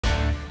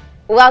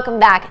Welcome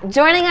back.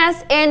 Joining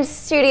us in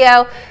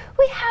studio,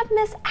 we have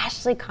Miss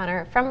Ashley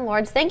Connor from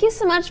Lourdes. Thank you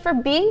so much for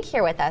being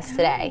here with us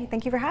today.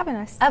 Thank you for having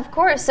us. Of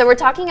course. So we're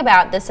talking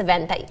about this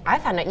event that I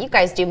found out you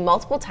guys do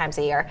multiple times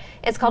a year.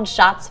 It's called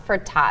Shots for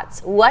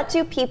Tots. What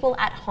do people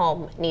at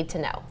home need to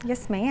know?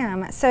 Yes,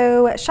 ma'am.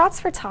 So Shots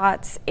for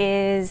Tots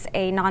is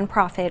a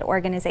nonprofit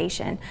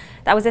organization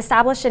that was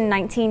established in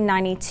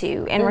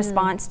 1992 in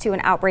response to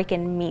an outbreak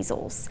in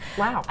measles.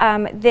 Wow.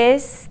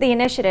 The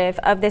initiative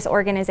of this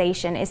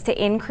organization is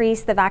to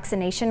increase the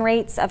vaccination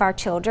rates of our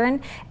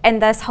children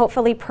and thus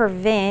hopefully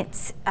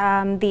prevent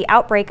the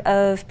outbreak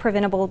of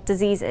preventable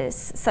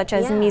diseases such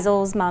as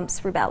measles,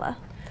 mumps, rubella.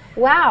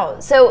 Wow.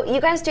 So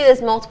you guys do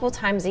this multiple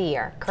times a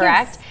year,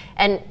 correct? Yes.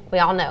 And we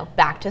all know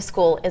back to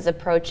school is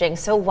approaching.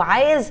 So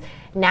why is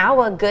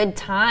now a good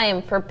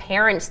time for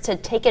parents to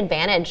take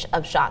advantage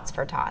of Shots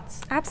for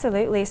Tots?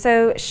 Absolutely.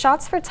 So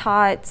Shots for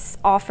Tots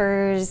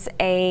offers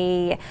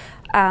a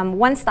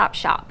one-stop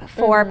shop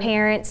for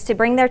parents to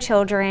bring their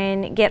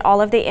children, get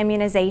all of the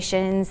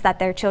immunizations that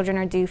their children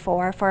are due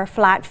for a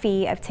flat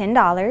fee of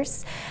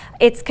 $10.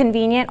 It's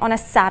convenient on a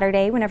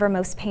Saturday whenever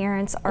most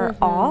parents are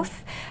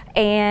off,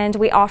 and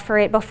we offer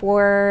it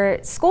before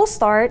school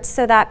starts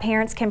so that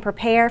parents can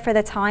prepare for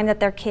the time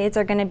that their kids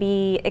are going to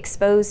be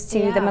exposed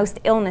to the most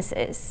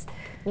illnesses.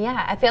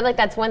 Yeah, I feel like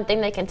that's one thing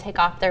they can take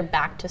off their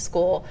back to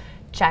school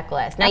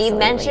checklist. Now, Absolutely. You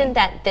mentioned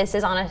that this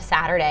is on a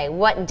Saturday.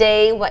 What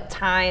day, what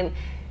time?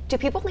 Do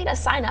people need to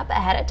sign up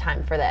ahead of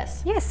time for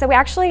this? Yes, so we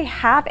actually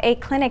have a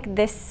clinic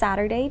this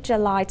Saturday,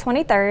 July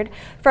 23rd,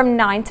 from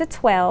 9 to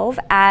 12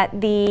 at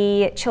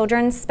the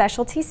Children's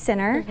Specialty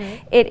Center.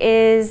 It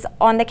is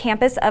on the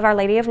campus of Our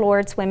Lady of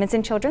Lourdes Women's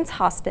and Children's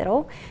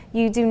Hospital.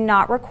 You do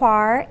not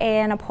require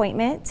an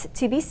appointment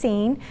to be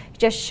seen.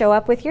 Just show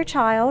up with your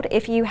child.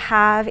 If you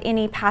have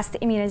any past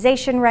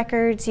immunization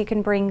records, you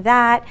can bring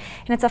that,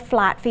 and it's a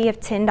flat fee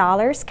of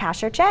 $10,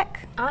 cash or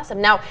check.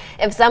 Awesome. Now,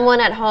 if someone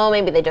at home,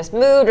 maybe they just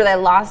moved or they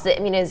lost the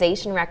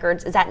immunization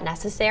records, is that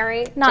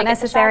necessary? Not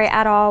necessary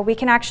at all. We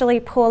can actually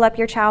pull up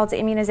your child's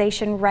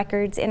immunization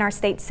records in our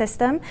state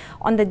system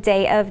on the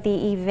day of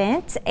the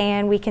event,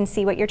 and we can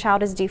see what your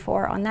child is due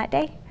for on that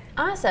day.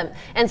 Awesome.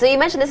 And so you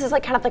mentioned this is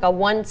kind of like a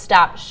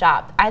one-stop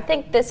shop. I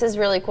think this is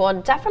really cool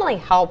and definitely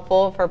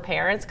helpful for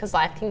parents because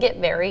life can get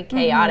very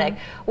chaotic.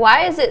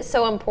 Why is it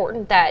so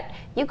important that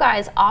you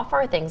guys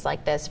offer things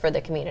like this for the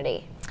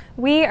community?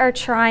 We are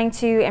trying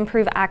to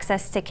improve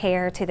access to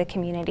care to the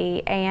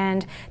community,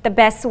 and the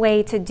best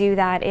way to do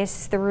that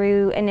is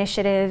through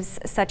initiatives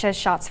such as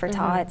Shots for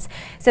Tots,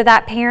 so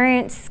that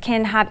parents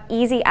can have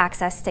easy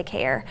access to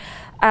care.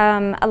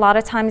 A lot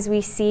of times we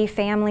see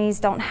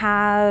families don't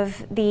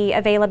have the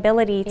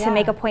availability to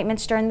make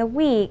appointments during the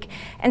week,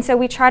 and so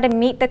we try to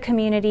meet the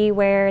community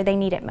where they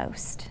need it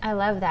most. I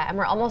love that, and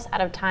we're almost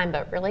out of time,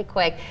 but really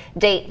quick,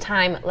 date,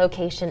 time,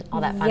 location, all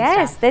that fun stuff.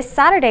 Yes, this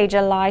Saturday,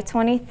 July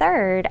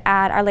 23rd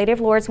at Our Lady of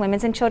Lourdes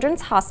Women's and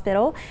Children's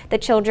Hospital, the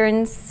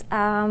Children's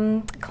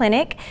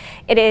Clinic.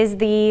 It is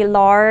the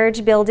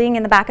large building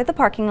in the back of the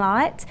parking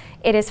lot.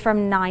 It is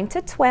from 9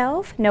 to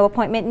 12, no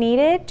appointment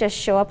needed, just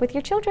show up with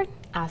your children.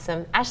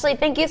 Awesome. Ashley,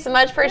 thank you so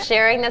much for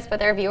sharing this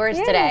with our viewers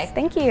today.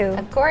 Thank you.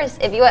 Of course,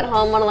 if you at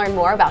home want to learn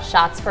more about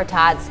Shots for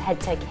Tots, head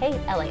to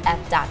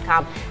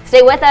klaf.com.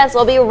 Stay with us.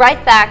 We'll be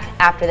right back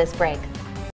after this break.